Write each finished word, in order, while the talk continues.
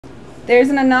There's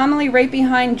an anomaly right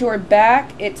behind your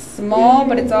back. It's small,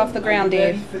 but it's off the ground, Are you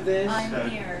ready Dave. for this? I'm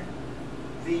here.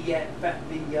 The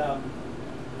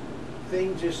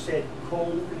thing just said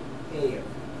cold air.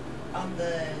 On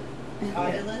the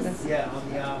order list? Yeah, on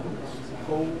the ominous.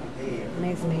 Cold air.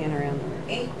 Nice pan around.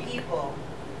 8 people.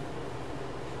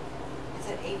 It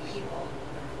said 8 people.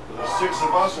 Well, there's 6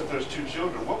 of us if there's 2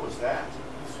 children. What was that?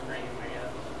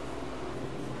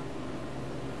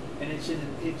 And it's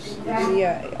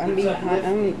Yeah, I'm behind.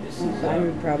 I'm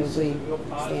probably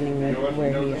standing You right know what? where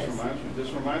You know he this is, reminds me. This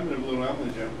reminds me of little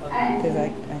Emily, Jim. because I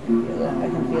can feel it. I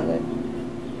can feel it.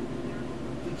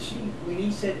 Did she, when he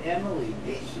said Emily,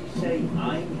 did she say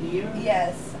I'm here?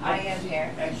 Yes, I am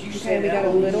here. As you Okay, said we got a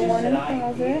Emily, little you one in said the I'm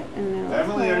closet, here. and now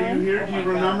Emily, are you here? Do you Oh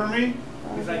my remember me?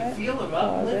 Because I feel her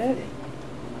Closet. uplifting.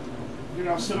 You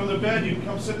know, sit on the bed. You can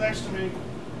come sit next to me.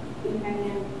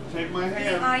 Take my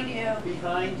hand. Behind you.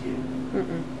 Behind you.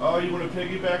 Mm-mm. Oh, you want a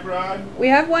piggyback ride? We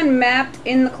have one mapped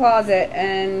in the closet,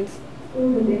 and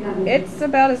it's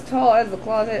about as tall as the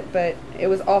closet, but it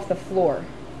was off the floor.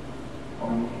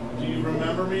 Do you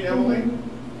remember me, Emily?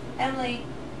 Emily.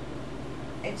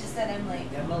 It just said Emily.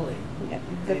 Emily. Yeah,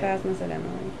 the Phasma said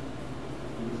Emily.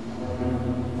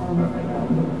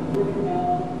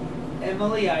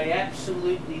 Emily, I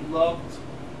absolutely loved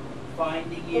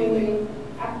finding you and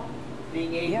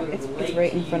being able Yep, to it's relate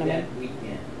right to in you front of me. that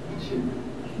weekend.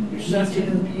 You're such a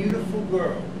beautiful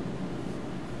girl.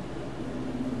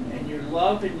 And your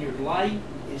love and your light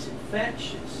is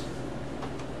infectious.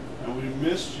 And we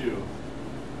missed you.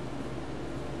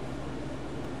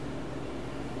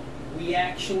 We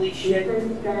actually shed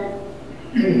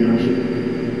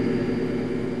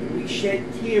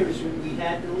tears when we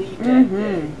had to leave that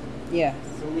day. Yes.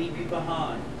 To leave you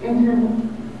behind.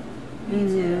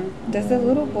 Does the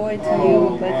little boy to you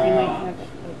look like he might have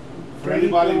For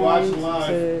anybody watching live,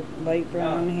 to light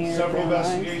brown hair, several brown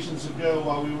eyes? investigations ago,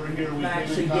 while we were here, we I'm came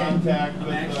actually in contact getting-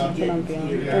 with. I'm That's what I'm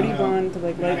feeling. Yeah. Pretty blonde to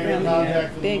like light came in brown hair,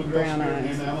 contact with a big little girl brown spirit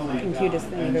eyes. named Emily. Cutest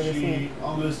thing I've And ever she seen.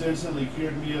 almost instantly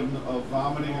cured me of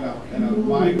vomiting and a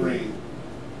migraine.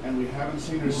 And we haven't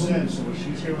seen her since, so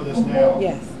she's here with us now.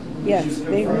 Yes, yes.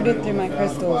 They rooted through my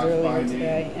crystals earlier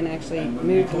today and actually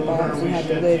moved the box and had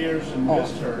the lid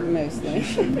off mostly.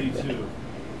 She should be too.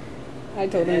 I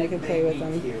told them they could play with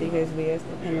them because we asked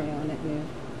if Henry on it knew.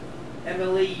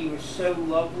 Emily, you were so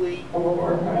lovely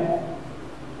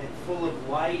and full of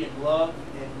light and love,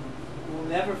 and we'll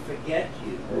never forget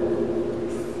you.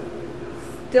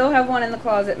 Still have one in the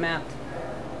closet mapped.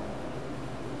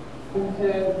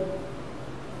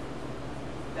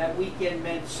 That weekend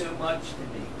meant so much to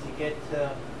me, to get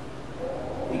to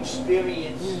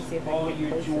experience I'm gonna see if I all can your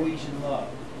get joys and love.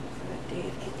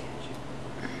 Dave can catch it.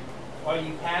 Are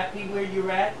you happy where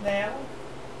you're at now?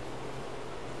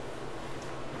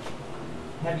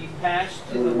 Have you passed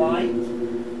to the light?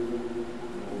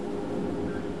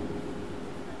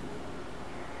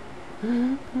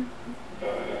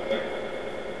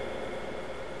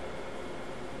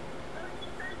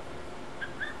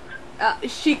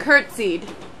 She curtsied.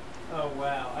 Oh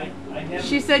wow, I never.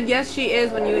 She said yes she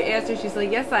is when you asked her. She's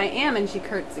like yes I am, and she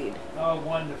curtsied. Oh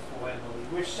wonderful, Emily.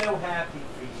 We're so happy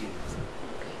for you.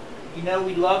 You know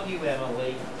we love you,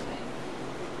 Emily.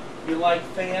 You're like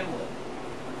family.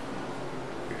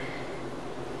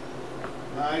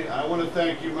 I want to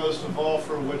thank you most of all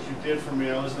for what you did for me.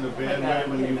 I was in a bad way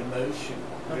when you. Emotional.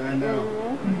 Yeah, I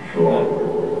know.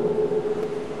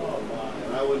 Oh my.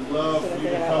 And I would love for you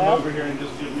to come over here and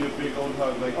just give me a big old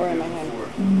hug like Or you in did my hand. before.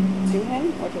 To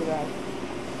him or to God?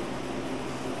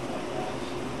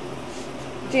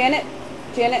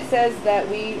 Janet says that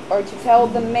we are to tell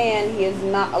the man he is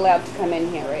not allowed to come in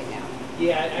here right now.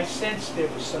 Yeah, I sensed there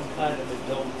was some kind of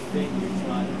adult figure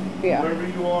trying to. Yeah. Wherever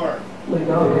you are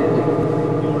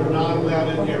not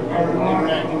allowed in here. We are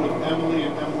interacting with Emily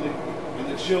and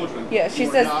the children. Yeah, she You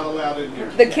are says not allowed in here.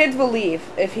 the kids will leave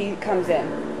if he comes in.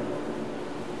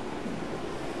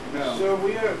 No. So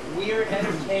we are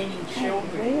entertaining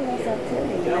children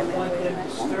here. We don't want them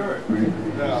disturbed.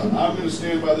 No, I'm going to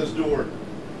stand by this door.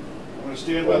 I'm going to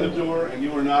stand by the door, and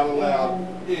you are not allowed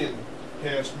in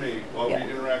past me while we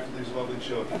interact with these lovely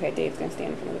children. Okay, Dave's gonna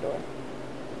stand in front of the door.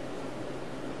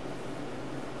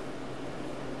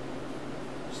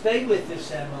 Stay with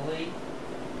us, Emily.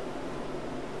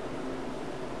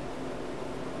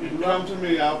 You can come to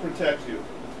me. I'll protect you.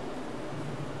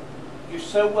 You're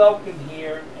so welcome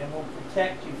here, and we'll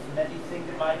protect you from anything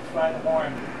that might try to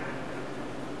harm you.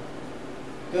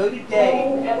 Go to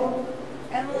Dave.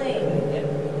 Emily.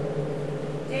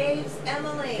 Dave's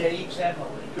Emily. Dave's Emily.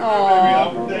 Come here, baby.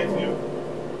 I'll protect you.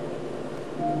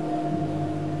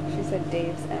 She said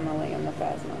Dave's Emily on the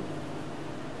Phasma.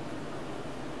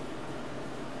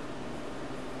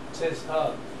 says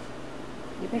hug.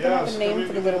 You picking up Yes, a come name in,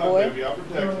 for the give me a little hug, boy? baby. I'll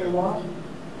protect you.